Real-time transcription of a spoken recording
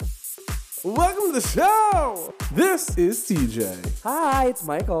Welcome to the show! This is CeeJay. Hi, it's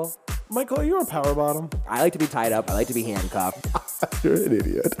Michael. Michael, are you a power bottom? I like to be tied up. I like to be handcuffed. You're an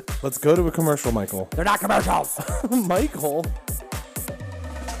idiot. Let's go to a commercial, Michael. They're not commercials. Michael.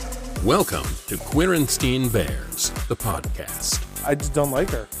 Welcome to Quirenstein Bears, the podcast. I just don't like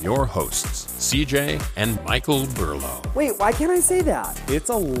her. Your hosts, CeeJay and Michael Burlow. Wait, why can't I say that? It's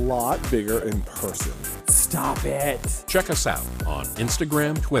a lot bigger in person. Stop it. Check us out on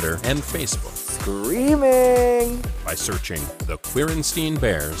Instagram, Twitter, and Facebook Screaming. by searching the Quirenstein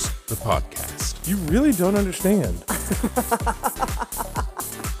Bears, the podcast. You really don't understand.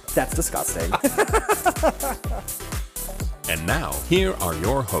 That's disgusting. And now, here are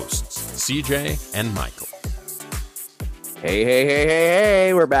your hosts, CeeJay and Michael.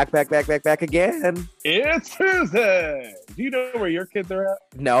 Hey. We're back again. It's Tuesday. Do you know where your kids are at?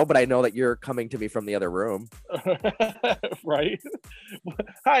 No, but I know that you're coming to me from the other room. Right?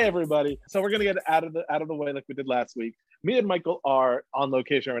 Hi, everybody. So we're going to get out of the way like we did last week. Me and Michael are on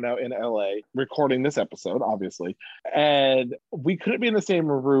location right now in LA recording this episode, obviously. And we couldn't be in the same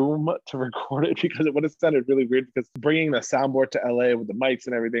room to record it because it would have sounded really weird because bringing the soundboard to LA with the mics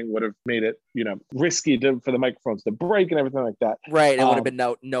and everything would have made it, risky for the microphones to break and everything like that. Right. It would have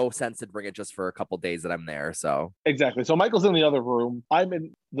been no sense to bring it just for a couple days that I'm there. So exactly. So Michael's in the other room. I'm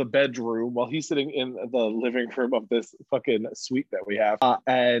in the bedroom while he's sitting in the living room of this fucking suite that we have.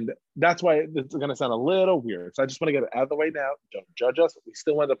 And that's why it's going to sound a little weird. So I just want to get it out of the way now. Don't judge us. We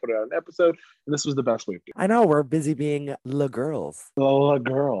still wanted to put it on an episode. And this was the best way to do it. I know we're busy being la girls. La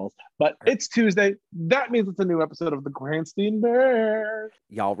girls. But it's Tuesday. That means it's a new episode of the Quirenstein Bears.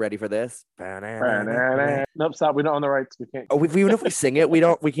 Y'all ready for this? Nope, stop. We don't own the rights. We can't. Oh, even if we sing it, we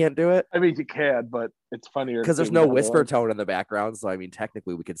can't do it. I mean, you can, but it's funnier because there's no whisper tone in the background. So I mean,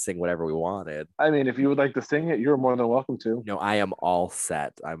 technically, we could sing whatever we wanted. I mean, if you would like to sing it, you're more than welcome to. No, I am all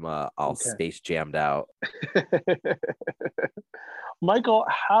set. I'm all space jammed out. Michael,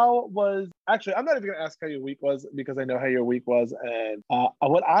 actually, I'm not even going to ask how your week was because I know how your week was. And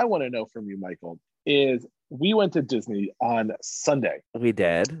what I want to know from you, Michael, is we went to Disney on Sunday. We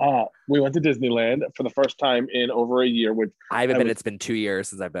did. We went to Disneyland for the first time in over a year. Which I haven't been. It's been 2 years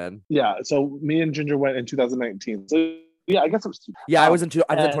since I've been. Yeah. So me and Ginger went in 2019. So yeah, I guess it was 2. Yeah, I was in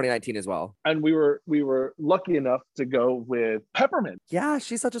 2019 as well. And we were lucky enough to go with Peppermint. Yeah,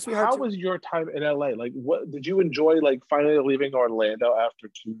 she's such a sweetheart. How was your time in LA? Like, what did you enjoy? Like, finally leaving Orlando after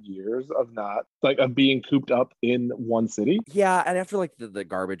 2 years of being cooped up in one city? Yeah, and after like the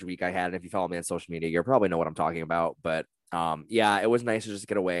garbage week I had, and if you follow me on social media, you probably know what I'm talking about. But yeah, it was nice to just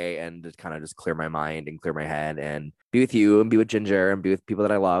get away and to kind of just clear my mind and clear my head and be with you and be with Ginger and be with people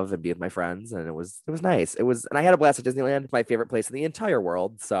that I love and be with my friends. And it was nice. And I had a blast at Disneyland. It's my favorite place in the entire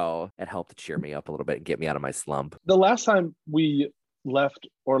world. So it helped to cheer me up a little bit and get me out of my slump. The last time we left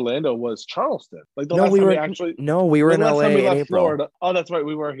Orlando was Charleston. Like we were in LA in April. Florida. Oh, that's right.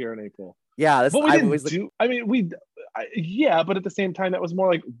 We were here in April. Yeah, but we didn't do. I mean, yeah, but at the same time, that was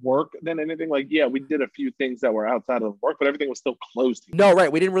more like work than anything. Like, yeah, we did a few things that were outside of work, but everything was still closed. No,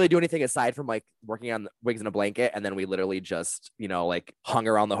 right. We didn't really do anything aside from like working on Wigs in a Blanket, and then we literally just, like hung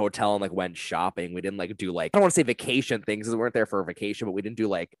around the hotel and like went shopping. We didn't like do like, I don't want to say vacation things because we weren't there for a vacation, but we didn't do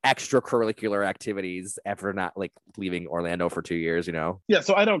like extracurricular activities after not like leaving Orlando for 2 years. Yeah,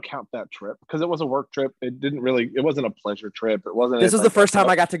 so I don't count that trip because it was a work trip. It wasn't a pleasure trip. It wasn't. This was the first time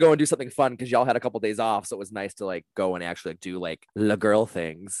I got to go and do something fun because y'all had a couple days off, so it was nice to like go and actually do like la girl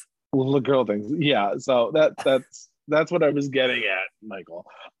things. La girl things, yeah. So that's what I was getting at, Michael.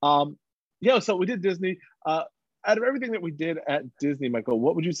 Yeah. So we did Disney. Out of everything that we did at Disney, Michael,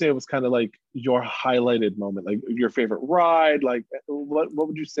 what would you say was kind of like your highlighted moment, like your favorite ride? Like, what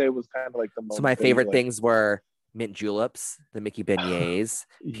would you say was kind of like the moment? So my favorite things were mint juleps, the Mickey beignets,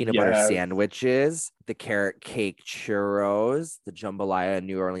 peanut butter sandwiches, the carrot cake churros, the jambalaya in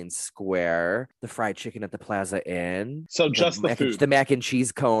New Orleans Square, the fried chicken at the Plaza Inn. So just the food. The mac and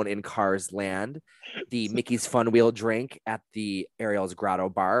cheese cone in Cars Land, the Mickey's Fun Wheel drink at the Ariel's Grotto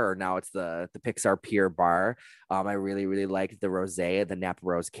Bar, or now it's the Pixar Pier Bar. I really, really liked the rosé at the Napa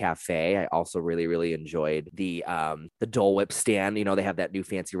Rose Cafe. I also really, really enjoyed the Dole Whip stand. They have that new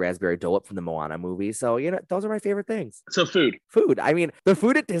fancy raspberry Dole Whip from the Moana movie. So, those are my favorite things. So food. I mean, the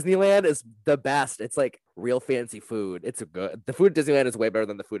food at Disneyland is the best. It's like real fancy food. The food at Disneyland is way better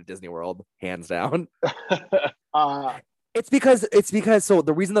than the food at Disney World, hands down. It's because so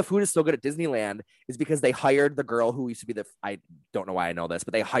the reason the food is so good at Disneyland is because they hired the girl who used to be I don't know why I know this,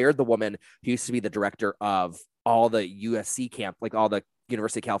 but they hired the woman who used to be the director of all the USC camp, like all the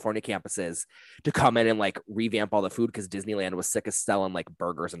University of California campuses to come in and like revamp all the food because Disneyland was sick of selling like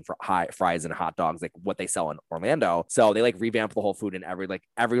burgers and fries and hot dogs, like what they sell in Orlando. So they like revamped the whole food, and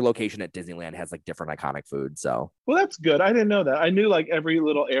every location at Disneyland has like different iconic food. So well, that's good. I didn't know that. I knew like every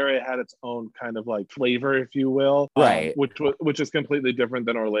little area had its own kind of like flavor, if you will, right? Which is completely different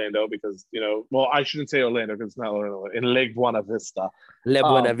than Orlando because well, I shouldn't say Orlando because it's not Orlando. In Lake Buena Vista, Le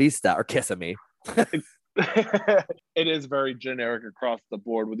Buena Vista or Kissimmee. It is very generic across the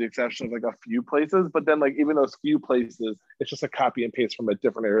board with the exception of like a few places, but then like even those few places it's just a copy and paste from a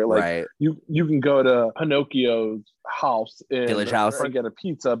different area. Like right. you can go to Pinocchio's house in Village House and get a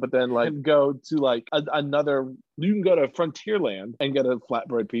pizza, but then like go to like another, you can go to Frontierland and get a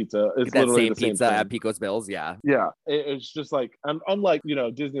flatbread pizza. It's that literally same the same pizza thing. at Pico's Bills. Yeah, it's just like unlike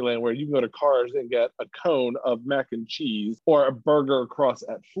Disneyland where you can go to Cars and get a cone of mac and cheese or a burger across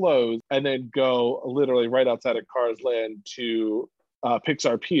at Flo's and then go literally right outside of Cars Land to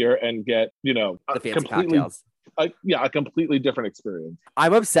Pixar Pier and get the fancy completely cocktails. A completely different experience.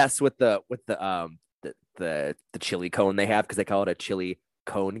 I'm obsessed with the chili cone they have because they call it a chili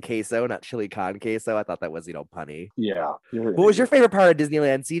cone queso, not chili con queso. I thought that was punny. Yeah. What was your favorite part of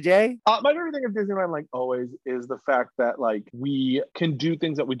Disneyland, CJ? My favorite thing of Disneyland, like always, is the fact that like we can do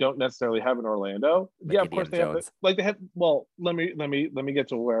things that we don't necessarily have in Orlando. Like yeah, of course they have. They have. Well, let me get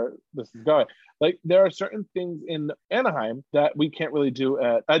to where this is going. Like there are certain things in Anaheim that we can't really do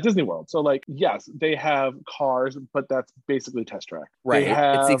at Disney World. So like, yes, they have cars, but that's basically Test Track. Right.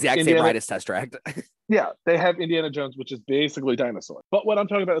 It's the exact same ride as Test Track. Yeah, they have Indiana Jones, which is basically dinosaur. But what I'm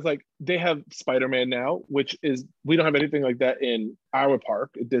talking about is like they have Spider-Man now, which is we don't have anything like that in our park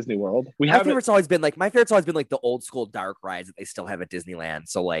at Disney World. My favorite's always been like the old school dark rides that they still have at Disneyland.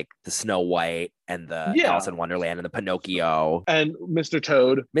 So like the Snow White and the Alice in Wonderland and the Pinocchio and Mr.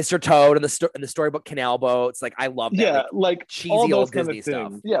 Toad and the Storybook Canal boats. Like I love that. Yeah, like cheesy all those old kind Disney of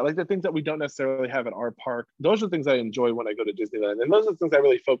things. stuff. Yeah, like the things that we don't necessarily have at our park. Those are things I enjoy when I go to Disneyland, and those are the things I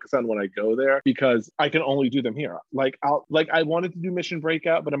really focus on when I go there because I can only do them here. Like I wanted to do Mission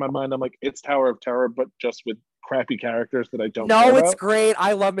Breakout, but in my mind I'm like it's Tower of Terror, but just with crappy characters that I don't know. It's great.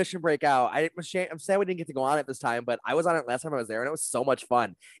 I love Mission Breakout. I'm sad we didn't get to go on it this time, but I was on it last time I was there and it was so much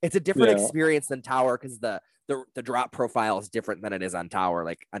fun. It's a different experience than Tower because the drop profile is different than it is on Tower.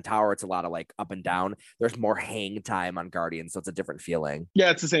 Like on Tower, it's a lot of like up and down. There's more hang time on Guardians, so it's a different feeling.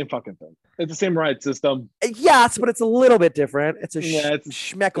 Yeah, it's the same fucking thing. It's the same ride system. Yes, but it's a little bit different. It's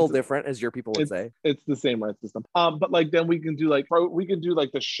schmeckle different, as your people would say. It's the same ride system. But like then we can do like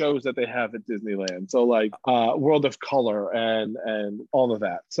the shows that they have at Disneyland. So like World of Color and all of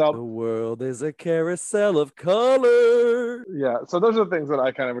that. So the world is a carousel of color. Yeah. So those are the things that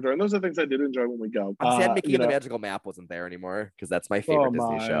I kind of enjoy, and those are the things I did enjoy when we go. I'm sad Mickey and the Magical Map wasn't there anymore because that's my favorite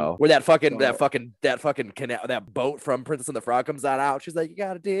Disney show. Where that fucking canal, that boat from Princess and the Frog comes on out. She's like, you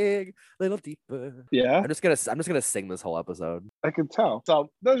gotta dig a little deeper. Yeah. I'm just gonna sing this whole episode. I can tell. So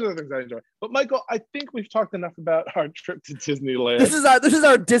those are the things I enjoy. But Michael, I think we've talked enough about our trip to Disneyland. This is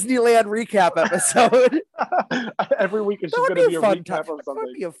our Disneyland recap episode. Every week it's just gonna be a recap of something. That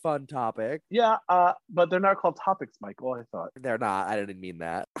would be a fun topic. Yeah, but they're not called topics, Michael. I thought they're not. I didn't mean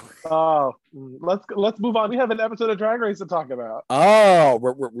that. Oh, let's move on. We have an episode of Drag Race to talk about. Oh,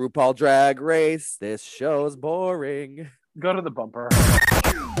 RuPaul Drag Race. This show's boring. Go to the bumper.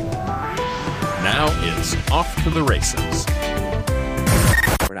 Now it's off to the races.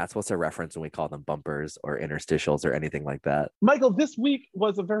 We're not supposed to reference when we call them bumpers or interstitials or anything like that. Michael, this week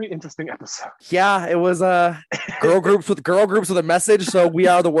was a very interesting episode. Yeah, it was girl groups with a message. So We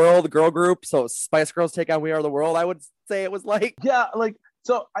Are the World, girl group. So Spice Girls take on We Are the World. I would say it was like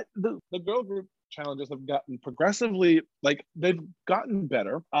the girl group challenges have gotten progressively, like they've gotten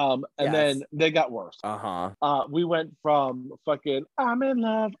better, then they got worse. We went from fucking I'm in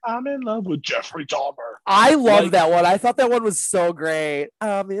love with Jeffrey Dahmer. I love that one. I thought that one was so great.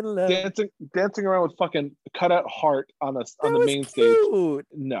 I'm in love. Dancing around with fucking cutout heart on the main stage.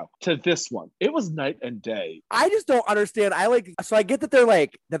 No, to this one, it was night and day. I just don't understand. I get that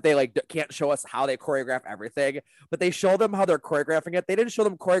they can't show us how they choreograph everything, but they show them how they're choreographing it. They didn't show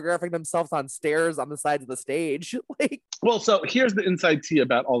them choreographing themselves on stairs on the sides of the stage. Well, so here's the inside tea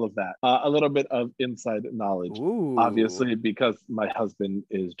about all of that. A little bit of inside knowledge. Ooh. Obviously, because my husband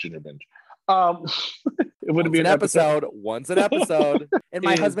is Junior Binge. It would once be an episode. Once an episode. And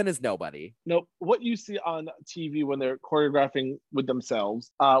my husband is nobody. No, what you see on TV when they're choreographing with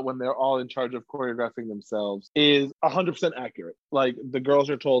themselves, when they're all in charge of choreographing themselves, is 100% accurate. Like the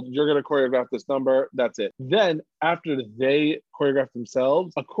girls are told, you're going to choreograph this number. That's it. Then after they choreographed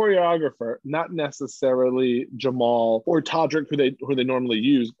themselves, a choreographer, not necessarily Jamal or Todrick, who they normally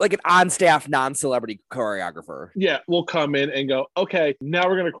use, like an on-staff non-celebrity choreographer. Yeah, will come in and go, okay, now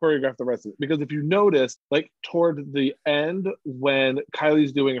we're going to choreograph the rest of it. Because if you notice, like toward the end, when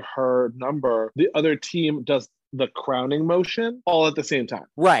Kylie's doing her number, the other team does the crowning motion all at the same time.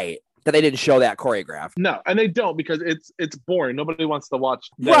 Right. That they didn't show that choreographed. No, and they don't, because it's boring. Nobody wants to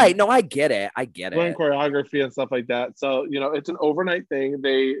watch them. Right. No, I get it. Learn choreography and stuff like that. So, it's an overnight thing.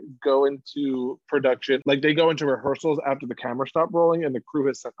 They go into production, like they go into rehearsals after the camera stopped rolling and the crew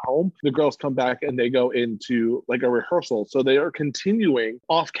has sent home. The girls come back and they go into like a rehearsal. So they are continuing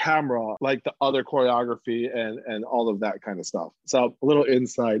off camera, like the other choreography and all of that kind of stuff. So a little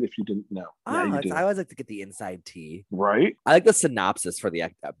inside if you didn't know. I always like to get the inside tea. Right. I like the synopsis for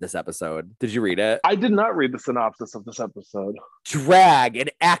this episode. Did you read it? I did not read the synopsis of this episode. Drag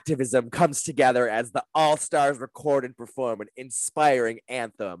and activism comes together as the all-stars record and perform an inspiring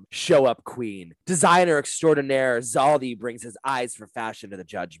anthem, Show Up Queen. Designer extraordinaire Zaldi brings his eyes for fashion to the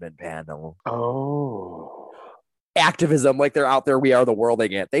judgment panel. Oh. Activism, like they're out there, we are the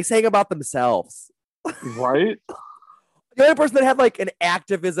worlding it. They sang about themselves. Right? The only person that had like an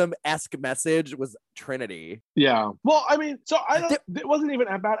activism-esque message was Trinity. Yeah. Well, I mean, so it wasn't even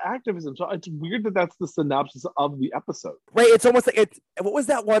about activism. So it's weird that that's the synopsis of the episode. Right. It's almost like what was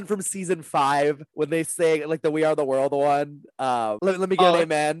that one from season 5 when they say like the We Are the World one? Let me get an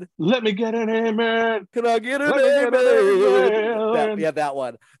amen. Let me get an amen. Can I get an amen? Yeah, that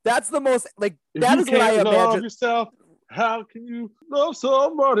one. That's the most like that is what I imagine. Love yourself. How can you love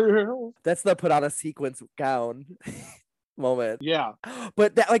somebody else? That's the put on a sequence gown moment. Yeah.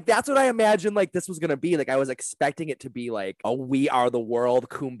 But that's what I imagined like this was gonna be. Like I was expecting it to be like a We Are the World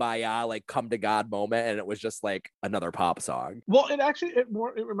kumbaya, like come to God moment, and it was just like another pop song. Well,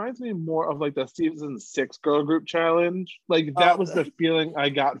 it reminds me more of like the season 6 girl group challenge. Like that was the feeling I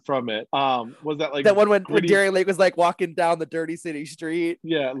got from it. Was that like that one when Dairy Lake was like walking down the dirty city street?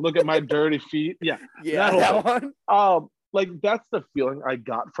 Yeah, look at my dirty feet. Yeah. That one. Like that's the feeling I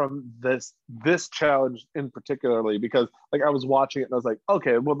got from this challenge in particularly, because like I was watching it and I was like,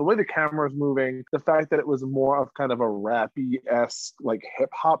 okay, well the way the camera is moving, the fact that it was more of kind of a rappy-esque like hip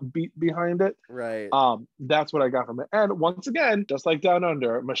hop beat behind it, right? That's what I got from it. And once again, just like Down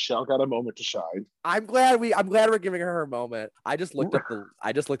Under, Michelle got a moment to shine. I'm glad we're giving her moment. I just looked up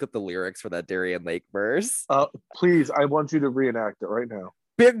the lyrics for that Darien Lake verse. Please, I want you to reenact it right now.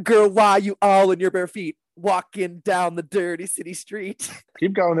 Big girl, why you all in your bare feet? Walking down the dirty city street.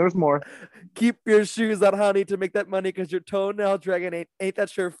 Keep going, there's more. Keep your shoes on, honey, to make that money, because your toenail dragging ain't that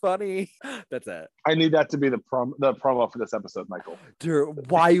sure funny. That's it. I need that to be the promo for this episode, Michael.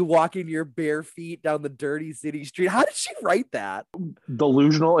 Why you walking your bare feet down the dirty city street? How did she write that?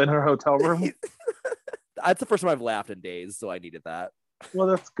 Delusional in her hotel room. That's the first time I've laughed in days, so I needed that. Well,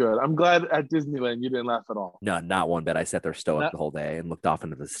 that's good. I'm glad at Disneyland you didn't laugh at all. No, not one bit. I sat there stoic the whole day and looked off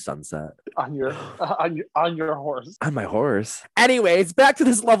into the sunset. On your horse. On my horse. Anyways, back to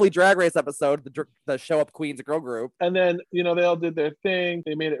this lovely Drag Race episode, the Show Up Queens girl group. And then, they all did their thing.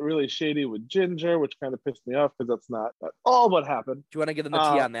 They made it really shady with Ginger, which kind of pissed me off because that's not at all what happened. Do you want to give them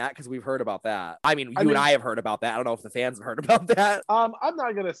the tea on that? Because we've heard about that. I mean, and I have heard about that. I don't know if the fans have heard about that. I'm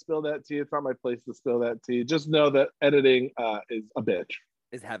not going to spill that tea. It's not my place to spill that tea. Just know that editing is a bitch.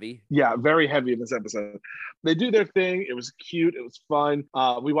 Is heavy. Yeah, very heavy in this episode. They do their thing. It was cute. It was fun.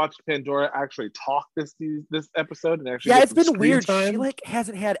 We watched Pandora actually talk this episode and actually. Yeah, it's been weird. Time. She like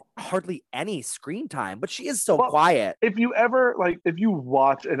hasn't had hardly any screen time, but she is so quiet. If you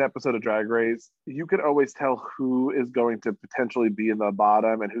watch an episode of Drag Race, you can always tell who is going to potentially be in the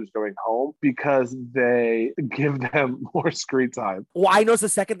bottom and who's going home because they give them more screen time. Well, I noticed the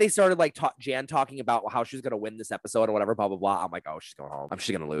second they started like Jan talking about how she's going to win this episode or whatever, blah blah blah. I'm like, oh, she's going home.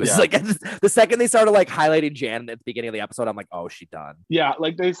 She's gonna lose. Yeah. Like the second they started like highlighting Jan at the beginning of the episode, I'm like, oh, she done. Yeah,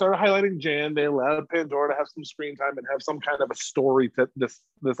 like they started highlighting Jan. They allowed Pandora to have some screen time and have some kind of a story to this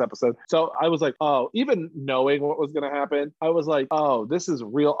episode. So I was like, oh, even knowing what was gonna happen, I was like, oh, this is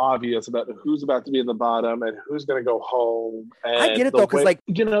real obvious about who's about to be in the bottom and who's gonna go home. And I get it though, because like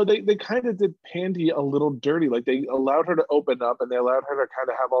they kind of did Pandy a little dirty. Like they allowed her to open up and they allowed her to kind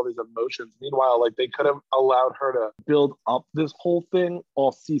of have all these emotions. Meanwhile, like they could have allowed her to build up this whole thing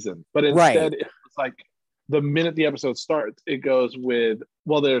all season, but instead it was like the minute the episode starts, it goes with,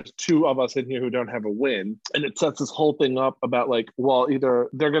 well, there's two of us in here who don't have a win, and it sets this whole thing up about like, well, either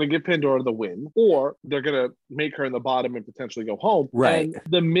they're going to give Pandora the win or they're going to make her in the bottom and potentially go home. Right. And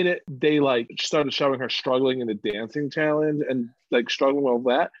the minute they like started showing her struggling in the dancing challenge and like struggling with all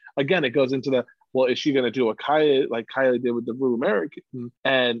that, again, it goes into the well, is she going to do a Kylie did with the Rue American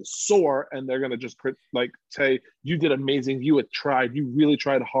and soar, and they're going to just like say, you did amazing, you had tried, you really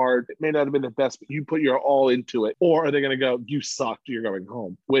tried hard, it may not have been the best, but you put your all into it? Or are they going to go, you sucked, you're going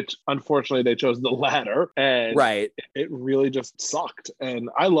home? Which unfortunately they chose the latter, and it really just sucked. And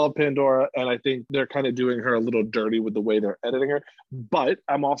I love Pandora, and I think they're kind of doing her a little dirty with the way they're editing her. But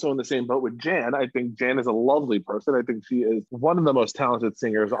I'm also in the same boat with Jan. I think Jan is a lovely person. I think she is one of the most talented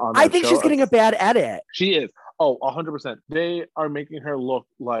singers on that show. I think she's getting a bad edit. She is. Oh, 100%. They are making her look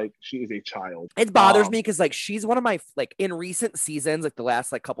like she is a child. It bothers me because like she's one of my, like, in recent seasons, like the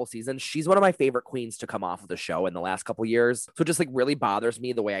last like couple seasons, she's one of my favorite queens to come off of the show in the last couple years. So it just like really bothers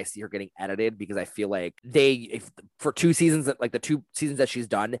me the way I see her getting edited, because I feel like for 2 seasons, like the 2 seasons that she's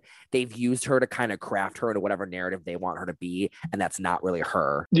done, they've used her to kind of craft her into whatever narrative they want her to be, and that's not really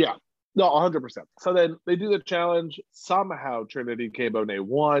her. Yeah. No, 100%. So then they do the challenge. Somehow Trinity K. Bonet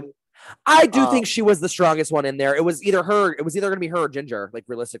won. I do think she was the strongest one in there. It was either her. It was either going to be her or Ginger, like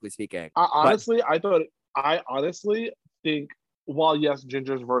realistically speaking. I honestly think, while yes,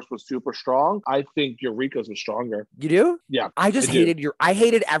 Ginger's verse was super strong, I think Eureka's was stronger. You do? Yeah. I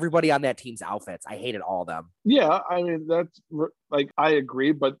hated everybody on that team's outfits. I hated all of them. Yeah, I mean, that's like, I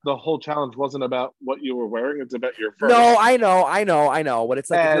agree, but the whole challenge wasn't about what you were wearing. It's about your verse. No, I know. But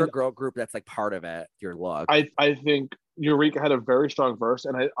it's like, if you're a girl group, that's like part of it, your look. I think Eureka had a very strong verse,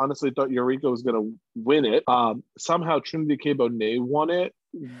 and I honestly thought Eureka was going to win it. Somehow Trinity K. Bonet won it.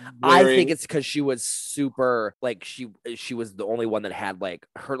 I think it's because she was super, like, she was the only one that had like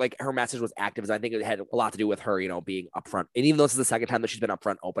her message was activism. I think it had a lot to do with her, you know, being upfront. And even though this is the second time that she's been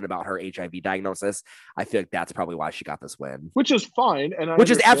upfront open about her HIV diagnosis, I feel like that's probably why she got this win. Which is fine, and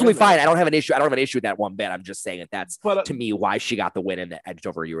which is absolutely fine. I don't have an issue with that one bit. I'm just saying that that's to me why she got the win and the edge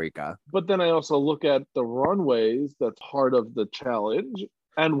over Eureka. But then I also look at the runways that's part of the challenge,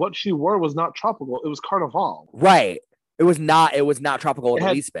 and what she wore was not tropical. It was Carnival. Right. It was not tropical in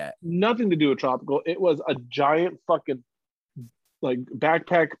the least bit. Nothing to do with tropical. It was a giant fucking like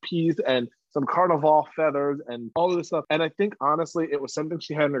backpack piece and some Carnival feathers and all of this stuff. And I think honestly, it was something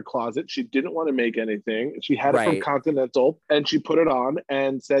she had in her closet. She didn't want to make anything. She had it from Continental, and she put it on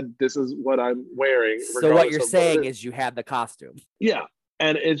and said, "This is what I'm wearing." So what you're saying is you had the costume. Yeah.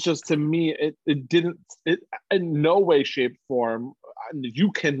 And it's just, to me, it didn't in no way, shape, form.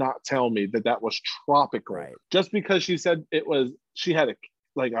 You cannot tell me that was tropical. Right. Just because she said she had a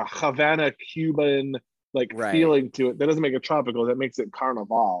Havana Cuban feeling to it. That doesn't make it tropical. That makes it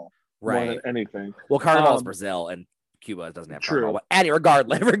Carnival more than anything. Well, Carnival is Brazil, and Cuba doesn't have Carnival. But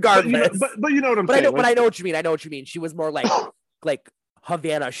regardless. But you know what I'm saying. But I know what you mean. I know what you mean. She was more like like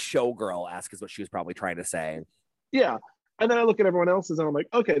Havana showgirl-esque is what she was probably trying to say. Yeah. And then I look at everyone else's and I'm like,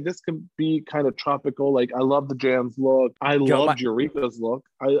 okay, this can be kind of tropical. Like, I love the Jan's look. I loved Eureka's look.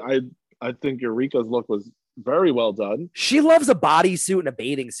 I think Eureka's look was very well done. She loves a bodysuit and a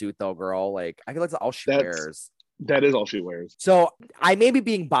bathing suit, though, girl. Like, I feel like that's all she wears. That is all she wears. So I may be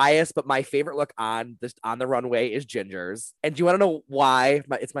being biased, but my favorite look on the runway is Ginger's. And do you want to know why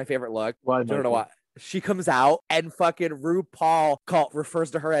it's my favorite look? Why? I don't know why. She comes out and fucking RuPaul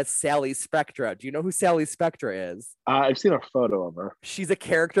refers to her as Sally Spectra. Do you know who Sally Spectra is? I've seen a photo of her. She's a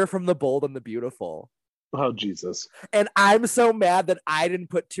character from The Bold and the Beautiful. Oh, Jesus. And I'm so mad that I didn't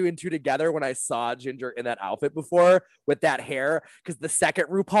put 2 and 2 together when I saw Ginger in that outfit before with that hair. Because the second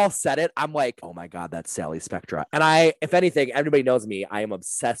RuPaul said it, I'm like, oh my God, that's Sally Spectra. And if anything, everybody knows me. I am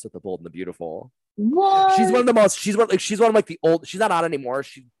obsessed with The Bold and the Beautiful. What? She's one of the old, she's not on anymore.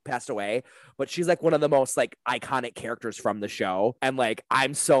 She passed away, but she's like one of the most like iconic characters from the show. And like,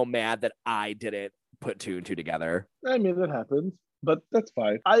 I'm so mad that I didn't put 2 and 2 together. I mean, that happens, but that's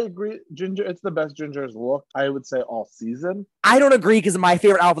fine. I agree. Ginger, it's the best Ginger's look, I would say, all season. I don't agree, because my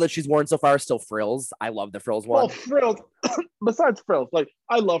favorite outfit that she's worn so far is still frills. I love the frills one. Well, frills, besides frills, like,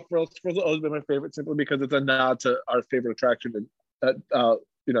 I love frills. Frills have always been my favorite simply because it's a nod to our favorite attraction at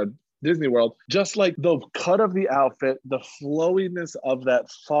Disney World. Just like the cut of the outfit, the flowiness of that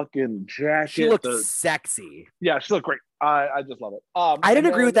fucking jacket. She looks sexy. Yeah, she looked great. I just love it. I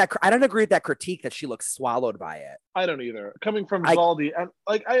didn't agree with that. I don't agree with that critique that she looks swallowed by it. I don't either. Coming from Zaldi, and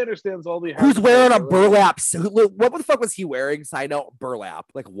like, I understand Zaldi. Who's wearing a burlap suit? What the fuck was he wearing? Side note, burlap.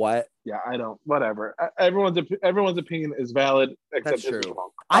 Like, what? Yeah, I don't. Whatever. Everyone's opinion is valid. Except that's true.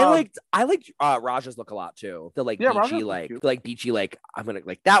 I liked Raja's look a lot too. The beachy, like I'm gonna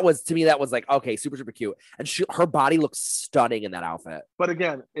like that was to me that was like okay, super super cute, and her body looks stunning in that outfit. But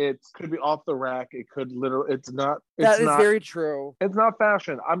again, it could be off the rack. It could literally. It's not. That is very true. It's not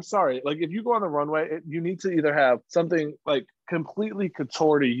fashion. I'm sorry. Like, if you go on the runway, you need to either have something like completely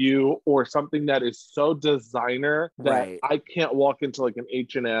couture to you or something that is so designer that I can't walk into like an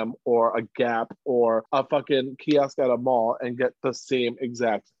H&M or a Gap or a fucking kiosk at a mall and get the same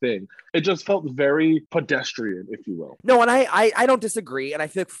exact thing. It just felt very pedestrian, if you will. No, and I don't disagree. And I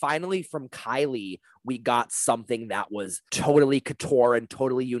feel like finally from Kylie, we got something that was totally couture and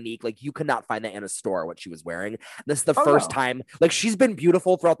totally unique. Like you could not find that in a store, what she was wearing. This is the first time, like she's been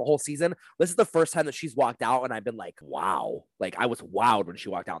beautiful throughout the whole season. This is the first time that she's walked out and I've been like, wow. Like I was wowed when she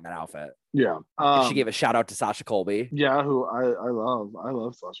walked out in that outfit. Yeah. She gave a shout out to Sasha Colby. Yeah, who I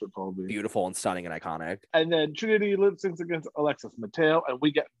love Sasha Colby. Beautiful and stunning and iconic. And then Trinity lip syncs against Alexis Mateo, and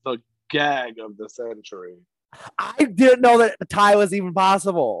we get the gag of the century. I didn't know that a tie was even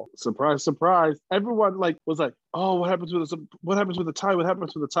possible. Surprise, surprise. Everyone was like, oh, what happens with the tie? What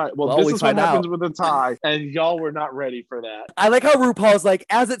happens with the tie? Well, this is what happens with the tie. And y'all were not ready for that. I like how RuPaul's like,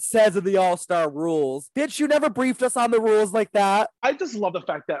 as it says in the All-Star rules. Bitch, you never briefed us on the rules like that. I just love the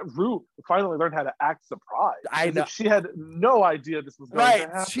fact that Ru finally learned how to act surprised. I know. She had no idea this was going to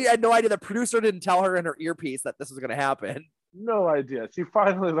happen. She had no idea. The producer didn't tell her in her earpiece that this was going to happen. No idea. She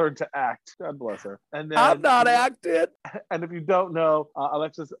finally learned to act. God bless her. And then I'm not acting. And if you don't know,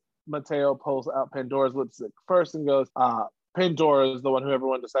 Alexis Mateo pulls out Pandora's lipstick first and goes, Pandora is the one who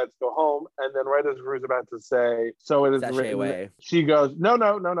everyone decides to go home. And then right as Ru's about to say, so it is written, way. She goes, no,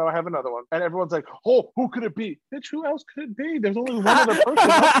 I have another one. And everyone's like, oh, who could it be? Bitch, who else could it be? There's only one other person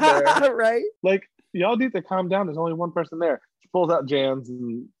up there. Right? Like, y'all need to calm down. There's only one person there. She pulls out Jan's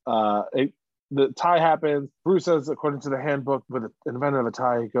and the tie happens. Bruce says, according to the handbook, with the inventor of a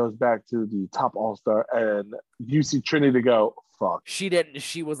tie, he goes back to the top all-star, and you see Trinity go, fuck. She didn't.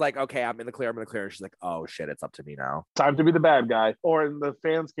 She was like, okay, I'm in the clear. And she's like, oh shit, it's up to me now. Time to be the bad guy. Or in the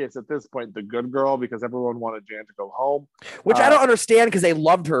fans' case at this point, the good girl, because everyone wanted Jan to go home. Which I don't understand because they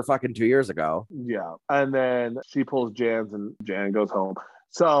loved her fucking 2 years ago. Yeah. And then she pulls Jan's and Jan goes home.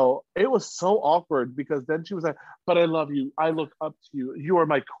 So it was so awkward because then she was like, but I love you. I look up to you. You are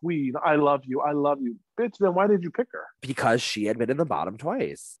my queen. I love you. I love you. Bitch, then why did you pick her? Because she had been in the bottom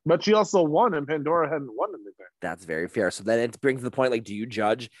twice. But she also won and Pandora hadn't won anything. That's very fair. So then it brings to the point, like, do you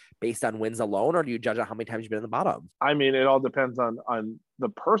judge based on wins alone or do you judge on how many times you've been in the bottom? I mean, it all depends on the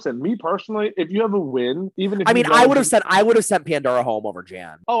person. Me personally, if you have a win, even if I would have sent Pandora home over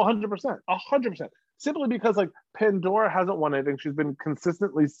Jan. Oh, 100%. 100%. Simply because like Pandora hasn't won anything. She's been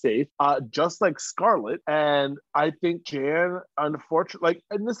consistently safe, just like Scarlett. And I think Jan, unfortunately,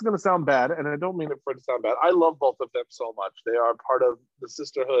 and this is going to sound bad, and I don't mean it for it to sound bad. I love both of them so much. They are part of the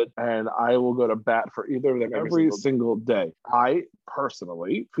sisterhood, and I will go to bat for either of them every single day. I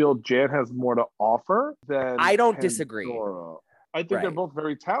personally feel Jan has more to offer than I don't Pandora. Disagree. I think they're both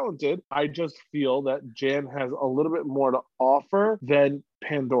very talented. I just feel that Jan has a little bit more to offer than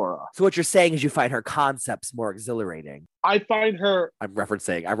Pandora. So what you're saying is you find her concepts more exhilarating. I find her. I'm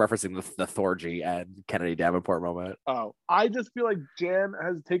referencing the Thorgy and Kennedy Davenport moment. Oh, I just feel like Jan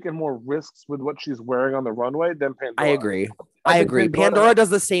has taken more risks with what she's wearing on the runway than Pandora. I agree. I agree. Pandora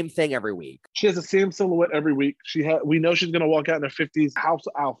does the same thing every week. She has the same silhouette every week. We know she's gonna walk out in a 50s house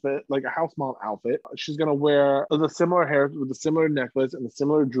outfit, like a house mom outfit. She's gonna wear the similar hair with the similar necklace and the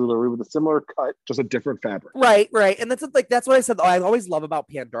similar jewelry with a similar cut, just a different fabric. Right. And that's what I said. I always love about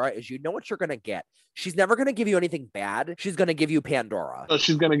Pandora is you know what you're gonna get. She's never gonna give you anything bad. She's gonna give you Pandora. So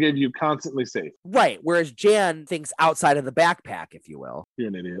she's gonna give you constantly safe. Right. Whereas Jan thinks outside of the backpack, if you will. You're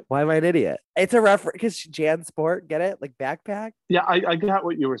an idiot. Why am I an idiot? It's a reference because Jan Sport, get it? Like backpack. Yeah, I got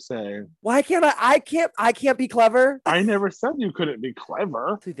what you were saying. Why can't I can't be clever. I never said you couldn't be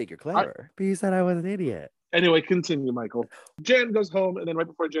clever. So you think you're clever, but you said I was an idiot. Anyway, continue, Michael. Jan goes home, and then right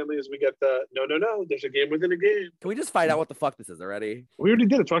before Jan leaves, we get the no, there's a game within a game. Can we just find out what the fuck this is already? We already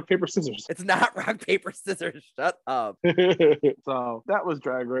did. It's rock, paper, scissors. It's not rock, paper, scissors. Shut up. So that was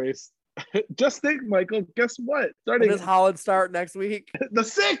Drag Race. Just think, Michael, guess what? When does Holland start next week? The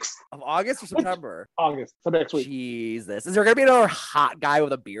 6th of August or September? August. So next week. Jesus. Is there going to be another hot guy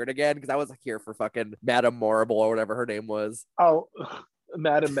with a beard again? Because I was here for fucking Madame Morrible or whatever her name was. Oh,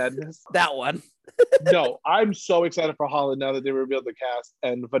 Madam Madness. That one. No, I'm so excited for Holland now that they revealed the cast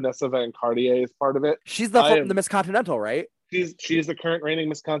and Vanessa Van Cartier is part of it. She's the Miss Continental, right? She's the current reigning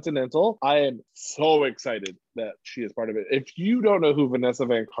Miss Continental. I am so excited that she is part of it. If you don't know who Vanessa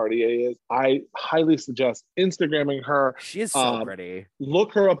Van Cartier is, I highly suggest Instagramming her. She is so pretty.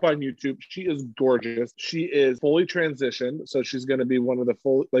 Look her up on YouTube. She is gorgeous. She is fully transitioned, so she's going to be one of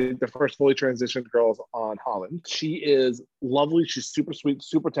the first fully transitioned girls on Holland. She is lovely. She's super sweet,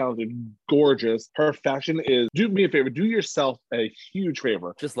 super talented, gorgeous. Her fashion is. Do me a favor. Do yourself a huge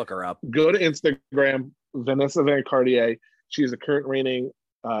favor. Just look her up. Go to Instagram, Vanessa Van Cartier. She is the current reigning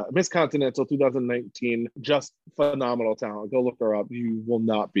Miss Continental 2019, just phenomenal talent. Go look her up. You will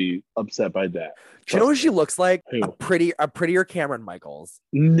not be upset by that. Do you know what she looks like? Who? A prettier Cameron Michaels.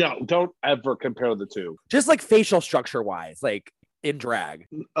 No, don't ever compare the two. Just like facial structure wise, like in drag.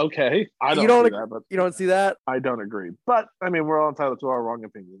 Okay, I don't see that, but you don't see that? I don't agree. But I mean, we're all entitled to our wrong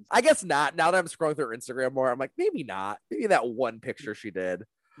opinions. I guess not. Now that I'm scrolling through her Instagram more, I'm like, maybe not. Maybe that one picture she did.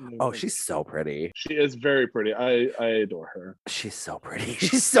 Oh, she's so pretty. She is very pretty. I adore her. She's so pretty.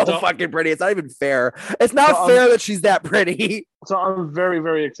 She's so fucking pretty. It's not even fair. It's not fair that she's that pretty. So I'm very,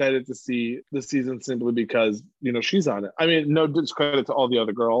 very excited to see the season simply because, you know, she's on it. I mean, no discredit to all the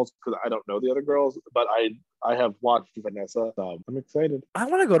other girls because I don't know the other girls, but I have watched Vanessa, so I'm excited. I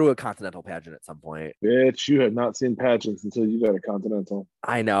want to go to a Continental pageant at some point. Bitch, you have not seen pageants until you go to Continental.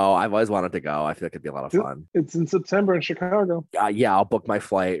 I know. I've always wanted to go. I feel like it'd be a lot of fun. It's in September in Chicago. Yeah, I'll book my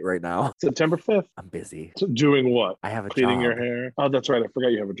flight right now. September 5th. I'm busy. So doing what? I have a Cleaning job. your hair. Oh, that's right. I forgot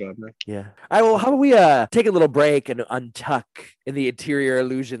you have a job now. Yeah. All right, well, how about we take a little break and untuck in the Interior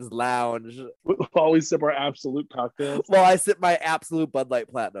Illusions Lounge While we sip our absolute cocktails. while I sip my absolute Bud Light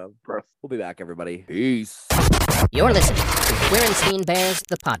Platinum. Gross. We'll be back, everybody. Peace. You're listening to Queerenstein Bears,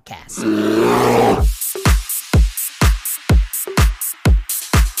 the podcast.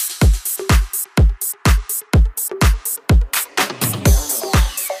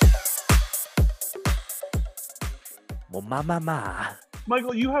 Well, ma.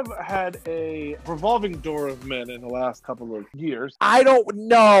 Michael, you have had a revolving door of men in the last couple of years. I don't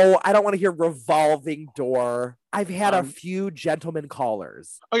know. I don't want to hear revolving door. I've had a few gentlemen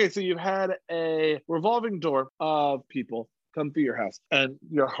callers. Okay, so you've had a revolving door of people come through your house and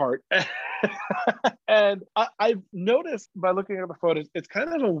your heart. And I've noticed by looking at the photos, it's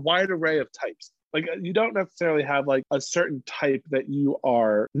kind of a wide array of types. Like you don't necessarily have like a certain type that you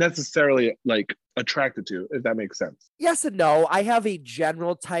are necessarily like attracted to, if that makes sense. Yes and no. I have a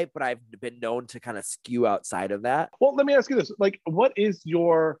general type, but I've been known to kind of skew outside of that. Well, let me ask you this. Like, what is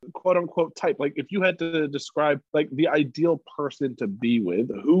your quote unquote type? Like, if you had to describe like the ideal person to be with,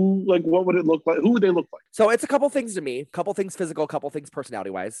 who, like, what would it look like? Who would they look like? So it's a couple things to me, couple things physical, couple things personality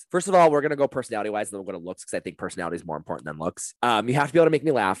wise. First of all, we're going to go personality wise, and then we'll go to looks because I think personality is more important than looks. You have to be able to make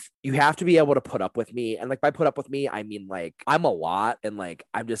me laugh. You have to be able to put up with me. And like by put up with me, I mean like I'm a lot. And like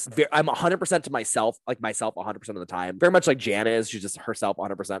I'm 100% to myself, like myself 100% of the time. Very much like Jana is. She's just herself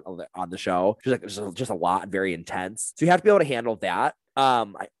 100% on the show. She's like just a lot and very intense. So you have to be able to handle that.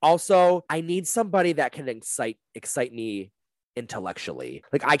 I need somebody that can excite me intellectually.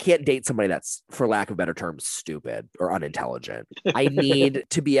 Like I can't date somebody that's, for lack of a better term, stupid or unintelligent. I need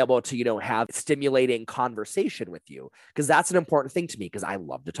to be able to, you know, have stimulating conversation with you because that's an important thing to me because I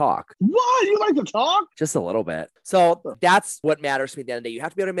love to talk. What? You like to talk? Just a little bit. So that's what matters to me at the end of the day. You have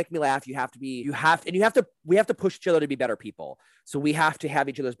to be able to make me laugh. We have to push each other to be better people. So we have to have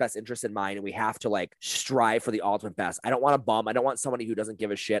each other's best interests in mind and we have to like strive for the ultimate best. I don't want a bum. I don't want somebody who doesn't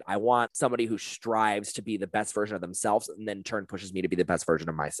give a shit. I want somebody who strives to be the best version of themselves and then in turn pushes me to be the best version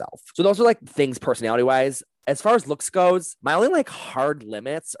of myself. So those are like things personality wise. As far as looks goes, my only like hard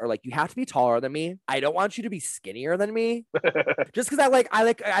limits are like you have to be taller than me. I don't want you to be skinnier than me. Just because I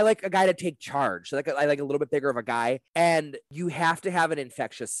like a guy to take charge. So like I like a little bit bigger of a guy, and you have to have an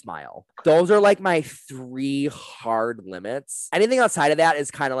infectious smile. Those are like my 3 hard limits. Anything outside of that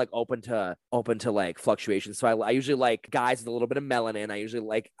is kind of like open to like fluctuations. So I usually like guys with a little bit of melanin.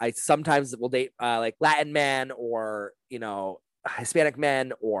 I sometimes will date like Latin men or, you know, Hispanic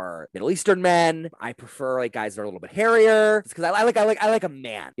men or Middle Eastern men. I prefer like guys that are a little bit hairier because I like a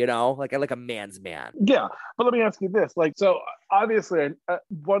man, you know, like I like a man's man. Yeah, but let me ask you this: like, so obviously,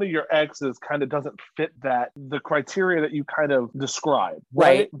 one of your exes kind of doesn't fit the criteria that you kind of described,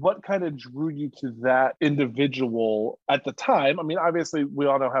 right? What kind of drew you to that individual at the time? I mean, obviously, we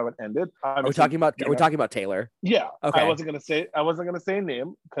all know how it ended. Are we talking about Taylor? Yeah. Okay. I wasn't gonna say a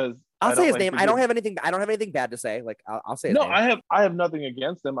name because. I'll say his name. I don't have anything bad to say. Like I'll say his name. I have nothing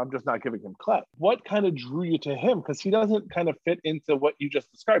against him. I'm just not giving him credit. What kind of drew you to him? Because he doesn't kind of fit into what you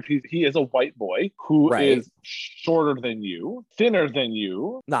just described. He is a white boy who is shorter than you, thinner than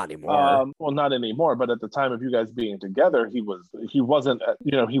you. Not anymore. Well, not anymore. But at the time of you guys being together, he wasn't thin. He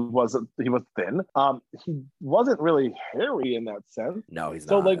wasn't really hairy in that sense. No, he's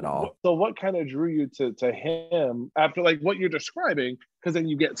not at all. So what kind of drew you to him after like what you're describing? Because then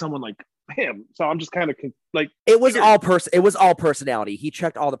you get someone like him. So I'm just kind of like it was all personality. He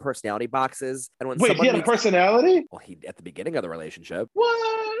checked all the personality boxes. And when he had a personality? Well, he at the beginning of the relationship.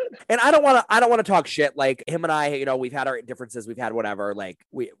 What? And I don't want to talk shit. Like him and I, you know, we've had our differences. We've had whatever. Like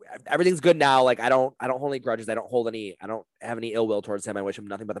everything's good now. Like I don't hold any grudges. I don't have any ill will towards him. I wish him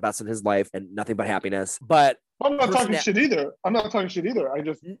nothing but the best in his life and nothing but happiness. But I'm not talking shit either. I'm not talking shit either. I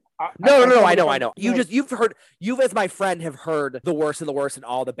just no. I know. You've as my friend have heard the worst and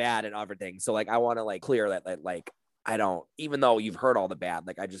all the bad and everything. So like I want to like clear that like I don't, even though you've heard all the bad,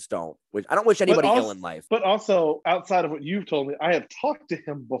 like I just don't wish anybody ill in life. But also outside of what you've told me, I have talked to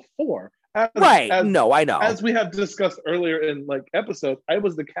him before. No, I know. As we have discussed earlier in like episodes, I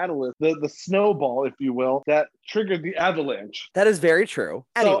was the catalyst, the snowball, if you will, that triggered the avalanche. That is very true.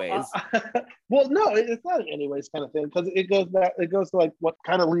 Anyways. Well, no, it's not an anyways kind of thing, because it goes to like what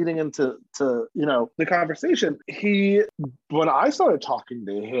kind of leading into the conversation. When I started talking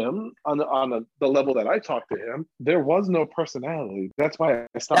to him on the level that I talked to him, there was no personality. That's why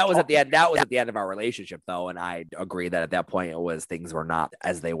I stopped. That was at the end of our relationship, though, and I agree that at that point things were not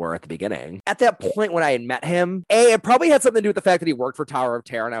as they were at the beginning. At that point when I had met him, it probably had something to do with the fact that he worked for Tower of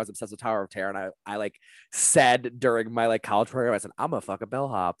Terror, and I was obsessed with Tower of Terror, and I like said during my like college program, I said, I'm a fuck a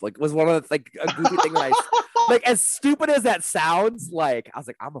bellhop. Like was one of the like a goofy thing that I like, as stupid as that sounds, like I was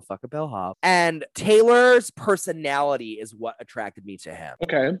like, I'm a fuck a bellhop. And Taylor's personality is what attracted me to him.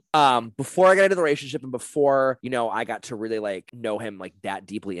 Okay. Before I got into the relationship and before, I got to really like know him like that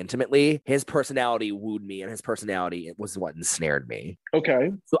deeply intimately, his personality wooed me, and his personality was what ensnared me.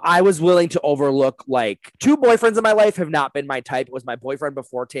 Okay. So I was willing to overlook like 2 boyfriends in my life have not been my type. It was my boyfriend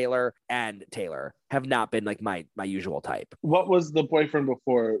before Taylor, and Taylor have not been like my usual type. What was the boyfriend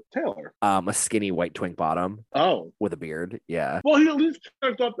before Taylor? A skinny white twink bottom. Oh. With a beard. Yeah. Well, he at least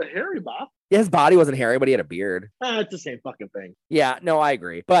checked off the hairy bop. Yeah, his body wasn't hairy, but he had a beard. It's the same fucking thing. Yeah, no, I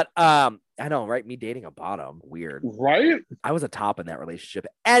agree. But I know, right? Me dating a bottom. Weird. Right? I was a top in that relationship.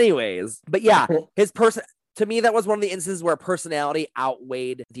 Anyways, but yeah, his person, to me, that was one of the instances where personality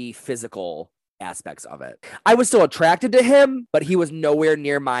outweighed the physical aspects of it. I was still attracted to him, but he was nowhere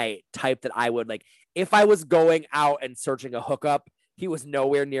near my type that I would like. If I was going out and searching a hookup, he was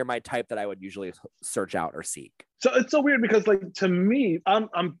nowhere near my type that I would usually search out or seek. So it's so weird because, like, to me, I'm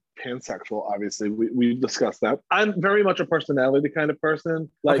pansexual, obviously. We've discussed that. I'm very much a personality kind of person.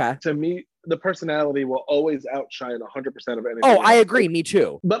 Like, okay. To me, the personality will always outshine 100% of anything. Oh, I agree. Me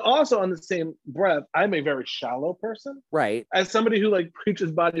too. But also on the same breath, I'm a very shallow person. Right. As somebody who, like,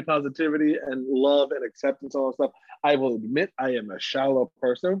 preaches body positivity and love and acceptance and all that stuff, I will admit I am a shallow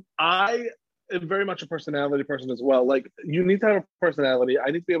person. I very much a personality person as well. Like, you need to have a personality.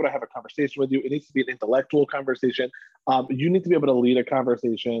 I need to be able to have a conversation with you. It needs to be an intellectual conversation. You need to be able to lead a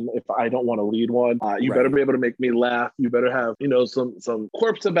conversation if I don't want to lead one. You better be able to make me laugh. You better have, some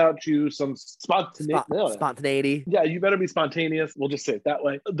quirks about you, some spontaneity. Yeah, you better be spontaneous. We'll just say it that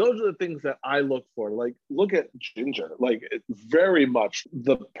way. Those are the things that I look for. Like, look at Ginger. Like, it's very much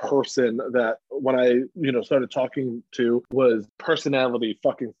the person that when I, started talking to was personality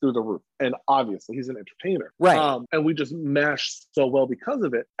fucking through the roof. And obviously he's an entertainer. Right. And we just meshed so well because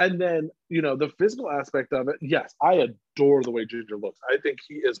of it. And then, the physical aspect of it, yes, I adore the way Ginger looks. I think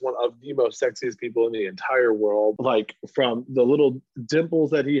he is one of the most sexiest people in the entire world. Like, from the little dimples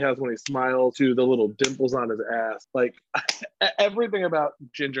that he has when he smiles to the little dimples on his ass. Like, everything about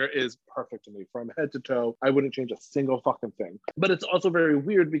Ginger is perfect to me from head to toe. I wouldn't change a single fucking thing. But it's also very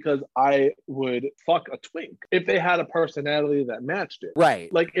weird because I would fuck a twink if they had a personality that matched it.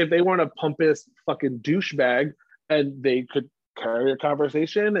 Right. Like, if they weren't a pompous fucking douchebag and they could carry a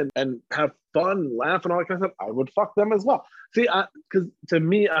conversation and have fun, laugh, and all that kind of stuff, I would fuck them as well. See, because to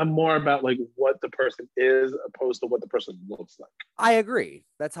me, I'm more about like what the person is opposed to what the person looks like. I agree.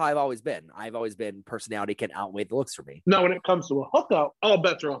 That's how I've always been. I've always been personality can outweigh the looks for me. Now, when it comes to a hookup, all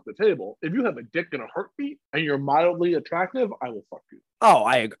bets are off the table. If you have a dick and a heartbeat and you're mildly attractive, I will fuck you. Oh,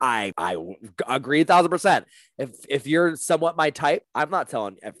 I agree 1,000%. If you're somewhat my type, I'm not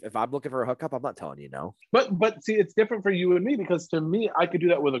telling. If I'm looking for a hookup, I'm not telling you no. But see, it's different for you and me because to me, I could do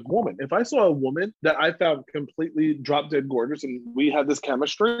that with a woman. If I saw a woman that I found completely drop dead gorgeous and we had this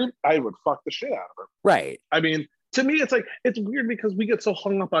chemistry, I would fuck the shit out of her. Right. I mean, to me, it's like, it's weird because we get so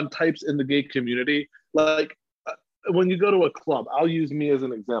hung up on types in the gay community. Like, when you go to a club, I'll use me as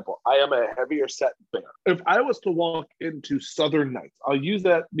an example. I am a heavier set bear. If I was to walk into Southern Nights, I'll use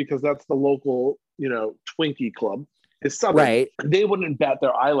that because that's the local, Twinkie club. It's Southern. Right. They wouldn't bat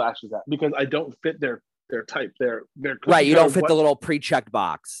their eyelashes at because I don't fit their type. They're right. You don't fit the little pre-checked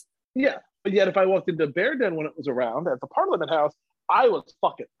box. Yeah. But yet if I walked into Bear Den when it was around at the Parliament House, I was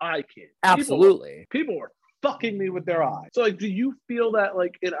fucking eye candy. Absolutely. People were fucking me with their eyes. So, like, do you feel that,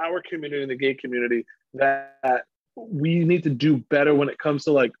 like, in our community, in the gay community, that we need to do better when it comes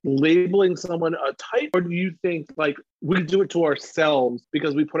to, like, labeling someone a type? Or do you think, like, we do it to ourselves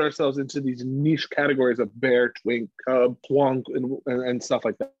because we put ourselves into these niche categories of bear, twink, cub, twonk, and stuff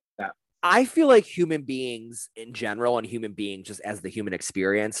like that? I feel like human beings in general and human beings just as the human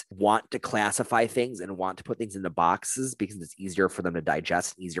experience want to classify things and want to put things into boxes because it's easier for them to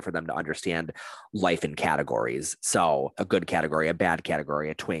digest, easier for them to understand life in categories. So a good category, a bad category,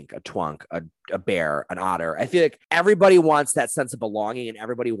 a twink, a twunk, a bear, an otter. I feel like everybody wants that sense of belonging and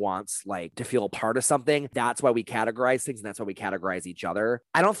everybody wants like to feel a part of something. That's why we categorize things and that's why we categorize each other.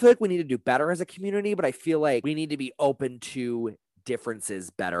 I don't feel like we need to do better as a community, but I feel like we need to be open to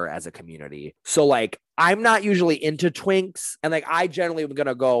differences better as a community. So like I'm not usually into twinks and like I generally am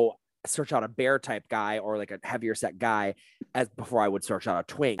gonna go search out a bear type guy or like a heavier set guy as before I would search out a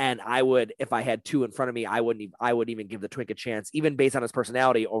twink. And I would, if I had two in front of me, I would even give the twink a chance, even based on his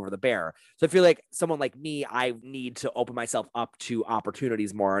personality over the bear. So I feel like someone like me, I need to open myself up to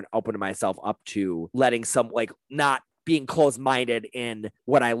opportunities more and open myself up to letting some like not being closed-minded in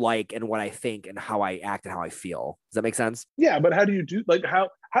what I like and what I think and how I act and how I feel. Does that make sense? Yeah, but how do you do, like, how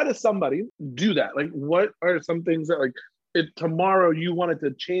does somebody do that? Like, what are some things that, like, if tomorrow you wanted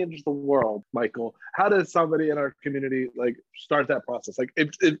to change the world, Michael, how does somebody in our community like start that process? Like if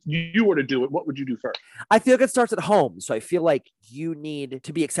you were to do it, what would you do first? I feel like it starts at home. So I feel like you need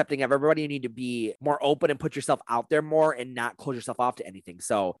to be accepting of everybody. You need to be more open and put yourself out there more and not close yourself off to anything.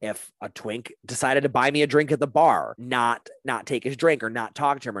 So if a twink decided to buy me a drink at the bar, not take his drink or not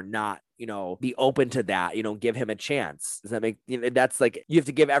talk to him or not, be open to that, give him a chance. Does that make, that's like, you have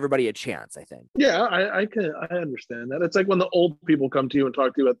to give everybody a chance, I think. Yeah, I understand that. It's like when the old people come to you and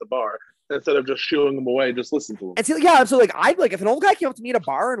talk to you at the bar, instead of just shooing them away, just listen to them. And so, yeah, so like, I'd like, if an old guy came up to me at a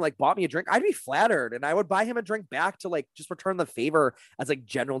bar and like bought me a drink, I'd be flattered and I would buy him a drink back to like, just return the favor as like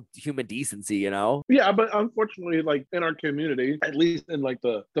general human decency, Yeah, but unfortunately, like in our community, at least in like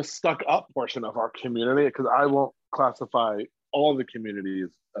the stuck up portion of our community, because I won't classify all the community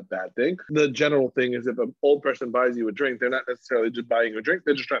is a bad thing. The general thing is if an old person buys you a drink, they're not necessarily just buying you a drink,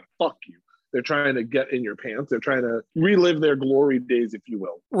 they're just trying to fuck you. They're trying to get in your pants. They're trying to relive their glory days, if you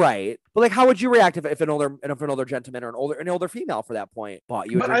will. Right. But like, how would you react if an older gentleman or an older female for that point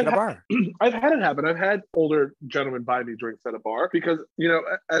bought you a drink at a bar? I've had it happen. I've had older gentlemen buy me drinks at a bar because,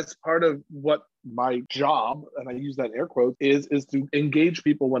 as part of what my job, and I use that air quotes, is to engage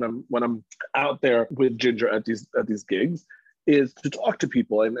people when I'm out there with Ginger at these gigs, is to talk to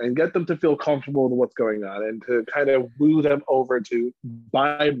people and get them to feel comfortable with what's going on and to kind of woo them over to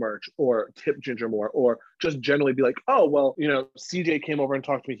buy merch or tip Ginger more or just generally be like, oh, well, CeeJay came over and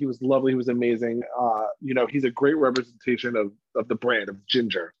talked to me. He was lovely. He was amazing. He's a great representation of the brand of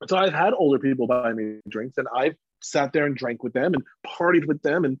Ginger. So I've had older people buy me drinks and I've sat there and drank with them and partied with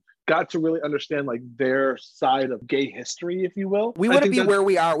them and got to really understand like their side of gay history, if you will. We wouldn't be where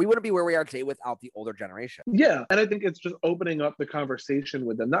we are. We wouldn't be where we are today without the older generation. Yeah. And I think it's just opening up the conversation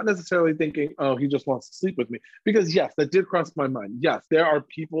with them, not necessarily thinking, oh, he just wants to sleep with me. Because yes, that did cross my mind. Yes, there are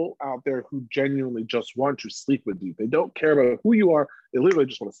people out there who genuinely just want to sleep with you. They don't care about who you are. They literally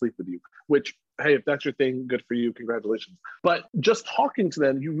just want to sleep with you, which, hey, if that's your thing, good for you. Congratulations. But just talking to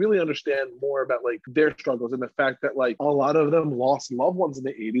them, you really understand more about like their struggles and the fact that like a lot of them lost loved ones in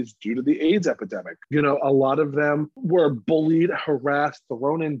the 80s due to the AIDS epidemic. A lot of them were bullied, harassed,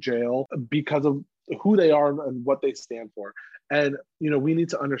 thrown in jail because of who they are and what they stand for. And, we need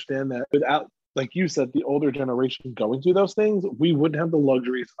to understand that without, like you said, the older generation going through those things, we wouldn't have the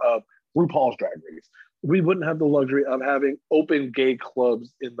luxuries of RuPaul's Drag Race. We wouldn't have the luxury of having open gay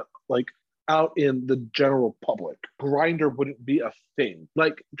clubs out in the general public. Grindr wouldn't be a thing.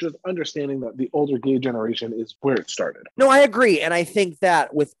 Like, just understanding that the older gay generation is where it started. No, I agree. And I think that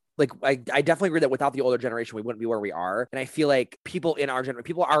I definitely agree that without the older generation, we wouldn't be where we are. And I feel like people in our generation,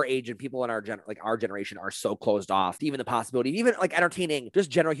 people our age and people in our generation are so closed off to even the possibility of even like entertaining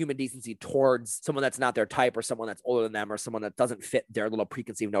just general human decency towards someone that's not their type or someone that's older than them or someone that doesn't fit their little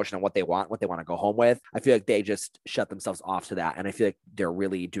preconceived notion of what they want to go home with. I feel like they just shut themselves off to that. And I feel like they're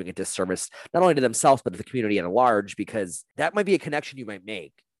really doing a disservice, not only to themselves, but to the community at large, because that might be a connection you might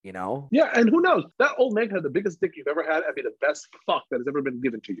make. Yeah, and who knows? That old man had the biggest dick you've ever had and be the best fuck that has ever been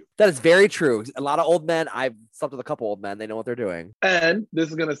given to you. That is very true. A lot of old men, I've slept with a couple old men, they know what they're doing. And this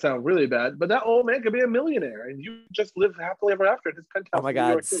is going to sound really bad, but that old man could be a millionaire and you just live happily ever after in his penthouse. Oh my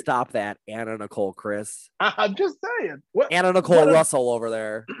God, stop that. Anna Nicole Chris. I'm just saying. Anna Nicole Russell over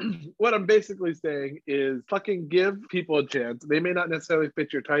there. What I'm basically saying is fucking give people a chance. They may not necessarily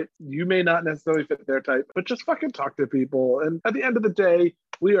fit your type. You may not necessarily fit their type, but just fucking talk to people. And at the end of the day,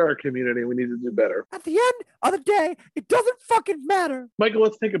 we are a community. We need to do better. At the end of the day, it doesn't fucking matter. Michael,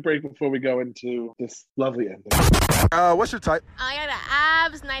 let's take a break before we go into this lovely ending. What's your type? I got the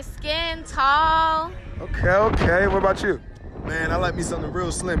abs, nice skin, tall. Okay. What about you? Man, I like me something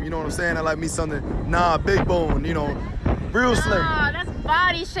real slim. You know what I'm saying? I like me something, big bone, real slim. Oh, that's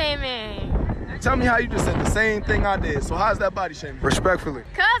body shaming. Tell me how you just said the same thing I did. So how's that body shaming? Respectfully.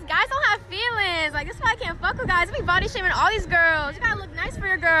 Cause guys don't have feelings. Like, this is why I can't fuck with guys. I be body shaming all these girls. You gotta look nice for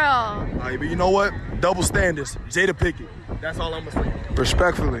your girl. All right, but you know what? Double standards. Jada Pickett. That's all I'm gonna say.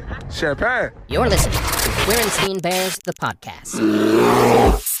 Respectfully. Champagne. You're listening to Quarantine Bears, the podcast.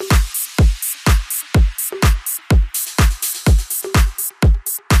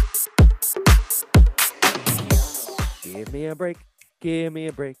 Give me a break. Give me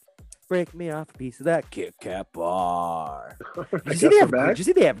a break. Break me off a piece of that Kit Kat bar. Did you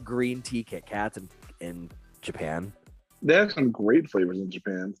see they have green tea Kit Kats in Japan? They have some great flavors in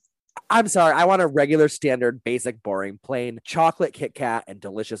Japan. I'm sorry. I want a regular, standard, basic, boring, plain chocolate Kit Kat and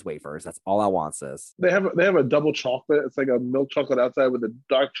delicious wafers. That's all I want, sis. They have a double chocolate. It's like a milk chocolate outside with a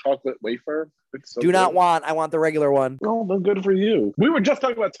dark chocolate wafer. It's so I want the regular one. Oh, then good for you. We were just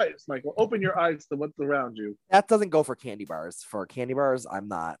talking about types, Michael. Open your eyes to what's around you. That doesn't go for candy bars. For candy bars, I'm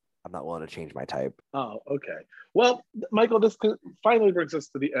not willing to change my type. Oh, okay. Well, Michael, this finally brings us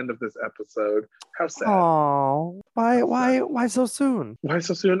to the end of this episode. How sad. Oh, why so soon? Why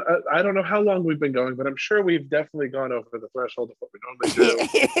so soon? I don't know how long we've been going, but I'm sure we've definitely gone over the threshold of what we normally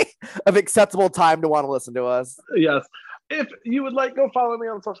do. Of acceptable time to want to listen to us. Yes. If you would like, go follow me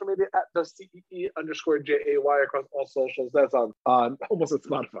on social media at the CEE_JAY across all socials. That's on almost at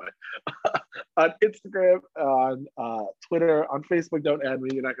Spotify, on Instagram, on Twitter, on Facebook. Don't add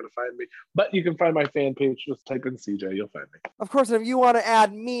me; you're not going to find me. But you can find my fan page. Just type in CeeJay, you'll find me. Of course, and if you want to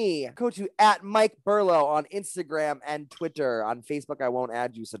add me, go to @Mike Burlow on Instagram and Twitter. On Facebook, I won't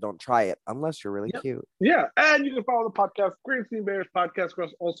add you, so don't try it unless you're really cute. Yeah, and you can follow the podcast, Quarantine Bears Podcast,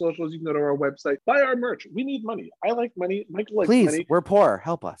 across all socials. You can go to our website, buy our merch. We need money. I like money. Michael likes Please, money. we're poor.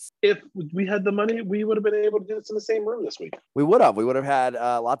 Help us. If we had the money, we would have been able to do this in the same room this week. We would have. We would have had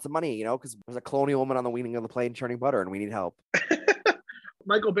lots of money, because there's a colonial woman on the wing of the plane churning butter, and we need help.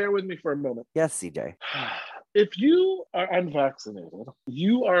 Michael, bear with me for a moment. Yes, CJ. If you are unvaccinated,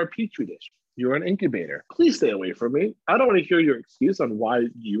 you are a petri dish. You're an incubator. Please stay away from me. I don't want to hear your excuse on why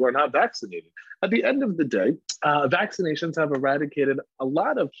you are not vaccinated. At the end of the day, vaccinations have eradicated a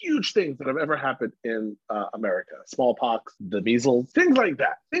lot of huge things that have ever happened in America. Smallpox, the measles, things like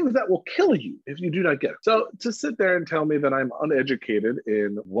that. Things that will kill you if you do not get it. So to sit there and tell me that I'm uneducated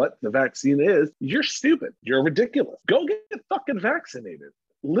in what the vaccine is, you're stupid. You're ridiculous. Go get fucking vaccinated.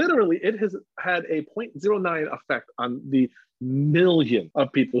 Literally, it has had a 0.09 effect on the million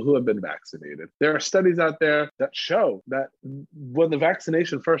of people who have been vaccinated. There are studies out there that show that when the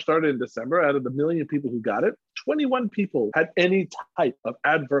vaccination first started in December, out of the million people who got it, 21 people had any type of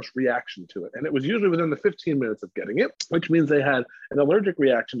adverse reaction to it. And it was usually within the 15 minutes of getting it, which means they had an allergic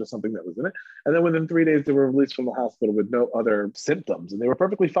reaction to something that was in it. And then within 3 days, they were released from the hospital with no other symptoms. And they were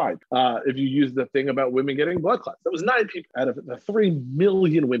perfectly fine. If you use the thing about women getting blood clots, that was 9 people out of the 3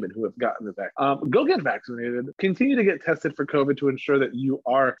 million women who have gotten the vaccine. Go get vaccinated. Continue to get tested for COVID to ensure that you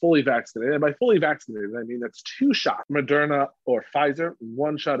are fully vaccinated. And by fully vaccinated, I mean that's 2 shots, Moderna or Pfizer,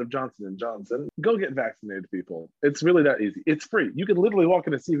 1 shot of Johnson & Johnson. Go get vaccinated, people. It's really that easy. It's free. You can literally walk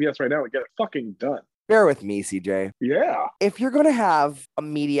into CVS right now and get it fucking done. Bear with me, CJ. Yeah. If you're going to have a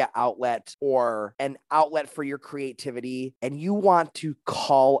media outlet or an outlet for your creativity and you want to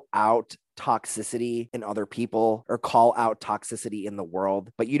call out toxicity in other people or call out toxicity in the world,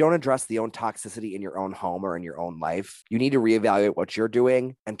 but you don't address the own toxicity in your own home or in your own life, you need to reevaluate what you're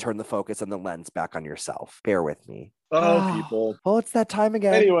doing and turn the focus and the lens back on yourself. Bear with me. Oh, people. Oh, it's that time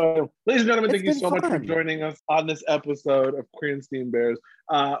again. Anyway, ladies and gentlemen, thank you so much for fun. joining us on this episode of Quarantine Bears.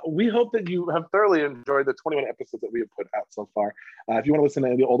 We hope that you have thoroughly enjoyed the 21 episodes that we have put out so far. If you want to listen to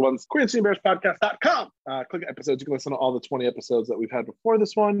any of the old ones, QuarantineBearsPodcast.com. Click episodes. You can listen to all the 20 episodes that we've had before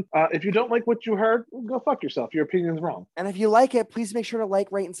this one. If you don't like what you heard, go fuck yourself. Your opinion's wrong. And if you like it, please make sure to like,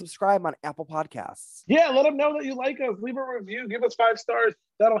 rate, and subscribe on Apple Podcasts. Yeah, let them know that you like us. Leave a review. Give us 5 stars.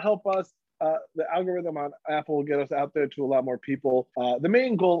 That'll help us. The algorithm on Apple will get us out there to a lot more people. The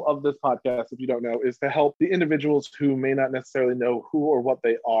main goal of this podcast, if you don't know, is to help the individuals who may not necessarily know who or what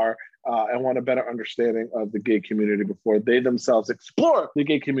they are and want a better understanding of the gay community before they themselves explore the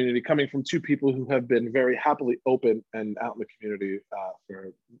gay community, coming from 2 people who have been very happily open and out in the community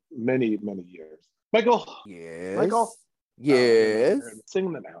for many, many years. Michael? Yes. Michael? Yes.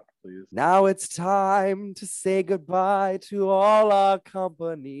 Sing them out, please. Now it's time to say goodbye to all our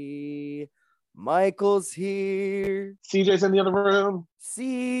company. Michael's here. CJ's in the other room.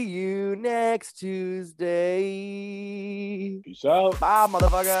 See you next Tuesday. Peace out. Bye,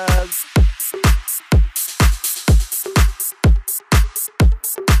 motherfuckers.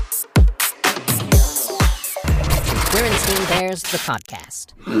 Quarantine Bears, the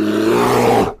podcast.